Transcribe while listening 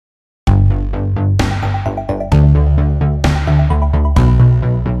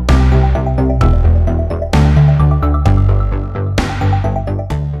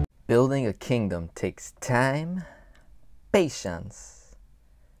kingdom takes time, patience,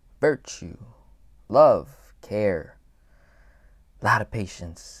 virtue, love, care, a lot of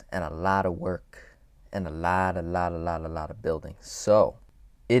patience, and a lot of work, and a lot of building. So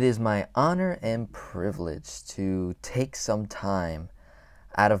it is my honor and privilege to take some time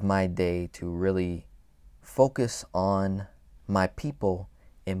out of my day to really focus on my people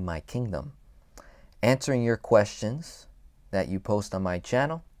in my kingdom, answering your questions that you post on my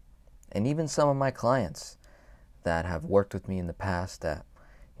channel, and even some of my clients that have worked with me in the past that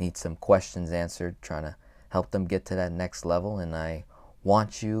need some questions answered, trying to help them get to that next level. And I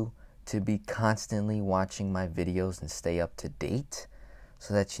want you to be constantly watching my videos and stay up to date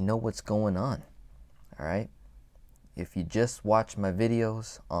so that you know what's going on. All right? If you just watch my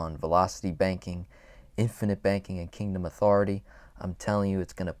videos on velocity banking, infinite banking, and kingdom authority, I'm telling you,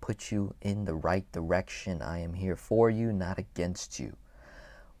 it's going to put you in the right direction. I am here for you, not against you.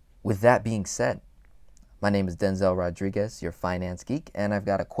 With that being said, my name is Denzel Rodriguez, your finance geek, and I've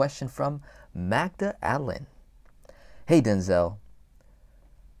got a question from Magda Allen. Hey Denzel,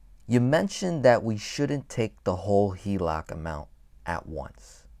 you mentioned that we shouldn't take the whole HELOC amount at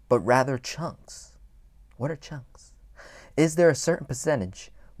once, but rather chunks. What are chunks? Is there a certain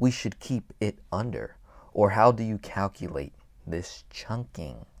percentage we should keep it under? Or how do you calculate this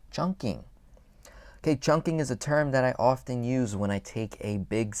chunking? Chunking. Okay, chunking is a term that I often use when I take a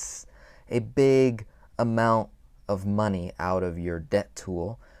big amount of money out of your debt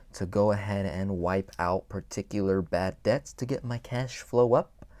tool to go ahead and wipe out particular bad debts to get my cash flow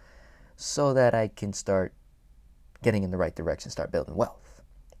up so that I can start getting in the right direction, start building wealth,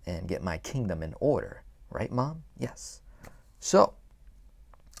 and get my kingdom in order. Right, Mom? Yes. So,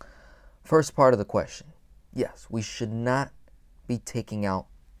 first part of the question. Yes, we should not be taking out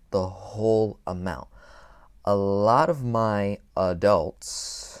the whole amount. A lot of my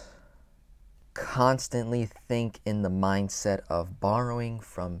adults constantly think in the mindset of borrowing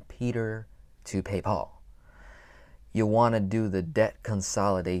from Peter to pay Paul. You want to do the debt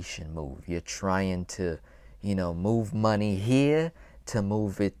consolidation move. You're trying to, move money here to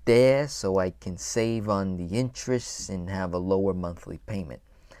move it there so I can save on the interest and have a lower monthly payment.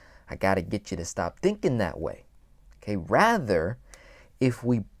 I got to get you to stop thinking that way. Okay, rather, if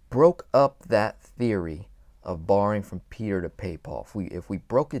we broke up that theory of borrowing from Peter to pay Paul, if we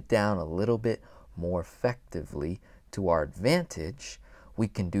broke it down a little bit more effectively to our advantage, we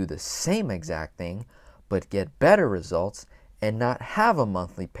can do the same exact thing, but get better results and not have a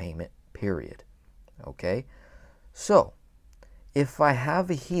monthly payment, period. Okay, so if I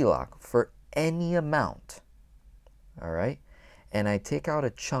have a HELOC for any amount, all right, and I take out a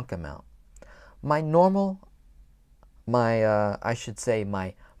chunk amount, my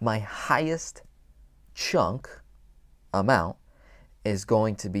highest chunk amount is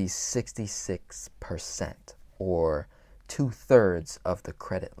going to be 66%, or 2/3 of the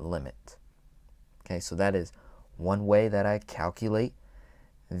credit limit. Okay, so that is one way that I calculate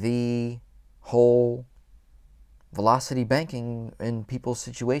the whole velocity banking in people's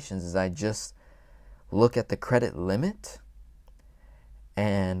situations, is I just look at the credit limit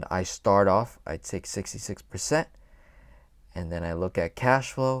and I start off, I take 66%, and then I look at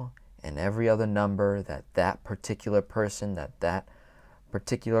cash flow and every other number that particular person, that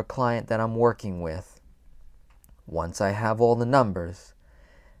particular client that I'm working with. Once I have all the numbers,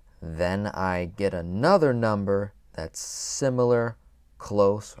 then I get another number that's similar,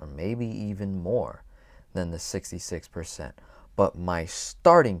 close, or maybe even more than the 66%. But my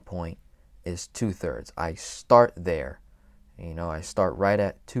starting point is 2/3. I start there. I start right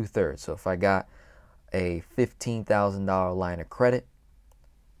at 2/3. So if I got a $15,000 line of credit,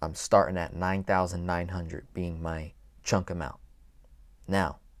 I'm starting at $9,900 being my chunk amount.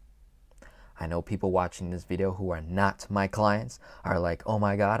 Now, I know people watching this video who are not my clients are like, oh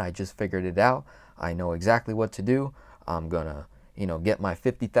my God, I just figured it out. I know exactly what to do. I'm gonna, get my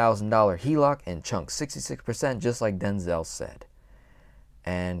 $50,000 HELOC and chunk 66% just like Denzel said.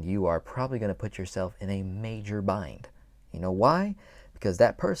 And you are probably gonna put yourself in a major bind. You know why? Because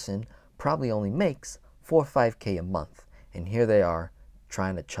that person probably only makes $4 or $5K a month. And here they are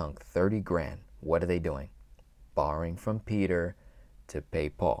trying to chunk 30 grand. What are they doing? Borrowing from Peter to pay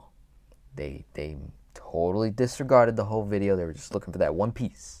Paul. They totally disregarded the whole video. They were just looking for that one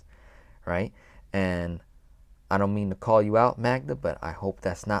piece, right? And I don't mean to call you out, Magda, but I hope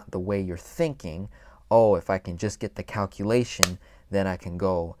that's not the way you're thinking. Oh, if I can just get the calculation, then I can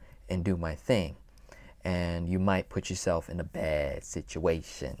go and do my thing. And you might put yourself in a bad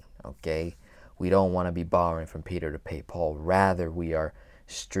situation, okay? We don't want to be borrowing from Peter to pay Paul. Rather, we are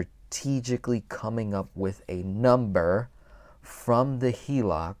strategically coming up with a number from the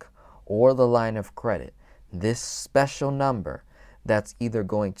HELOC or the line of credit, this special number that's either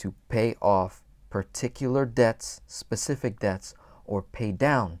going to pay off particular debts, specific debts, or pay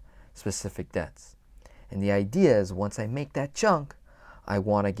down specific debts. And the idea is once I make that chunk, I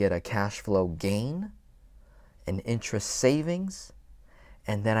want to get a cash flow gain, an interest savings,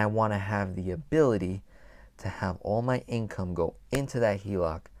 and then I want to have the ability to have all my income go into that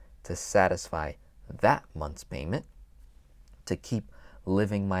HELOC to satisfy that month's payment, to keep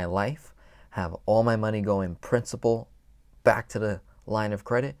living my life, have all my money go in principal back to the line of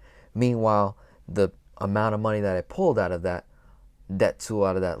credit. Meanwhile, the amount of money that I pulled out of that debt to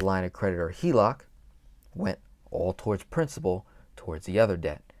out of that line of credit or HELOC went all towards principal, towards the other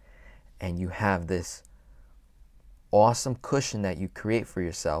debt. And you have this awesome cushion that you create for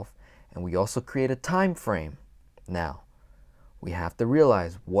yourself. And we also create a time frame. Now, we have to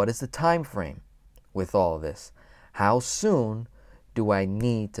realize, what is the time frame with all of this? How soon do I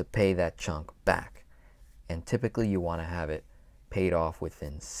need to pay that chunk back? And typically you want to have it paid off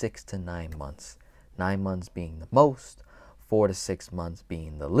within 6 to 9 months. 9 months being the most, 4 to 6 months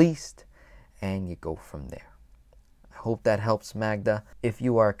being the least, and you go from there. I hope that helps, Magda. If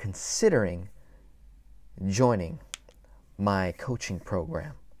you are considering joining my coaching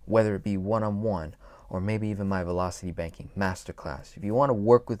program, whether it be one-on-one or maybe even my Velocity Banking Masterclass, if you want to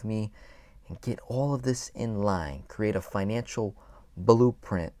work with me and get all of this in line, create a financial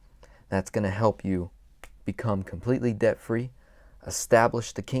blueprint that's going to help you become completely debt-free,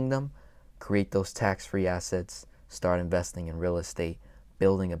 establish the kingdom, create those tax-free assets, start investing in real estate,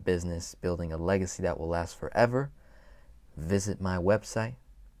 building a business, building a legacy that will last forever, visit my website.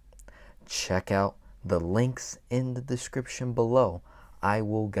 Check out the links in the description below. I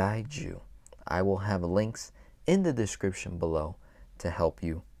will guide you. I will have links in the description below to help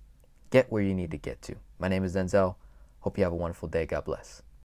you get where you need to get to. My name is Denzel. Hope you have a wonderful day. God bless.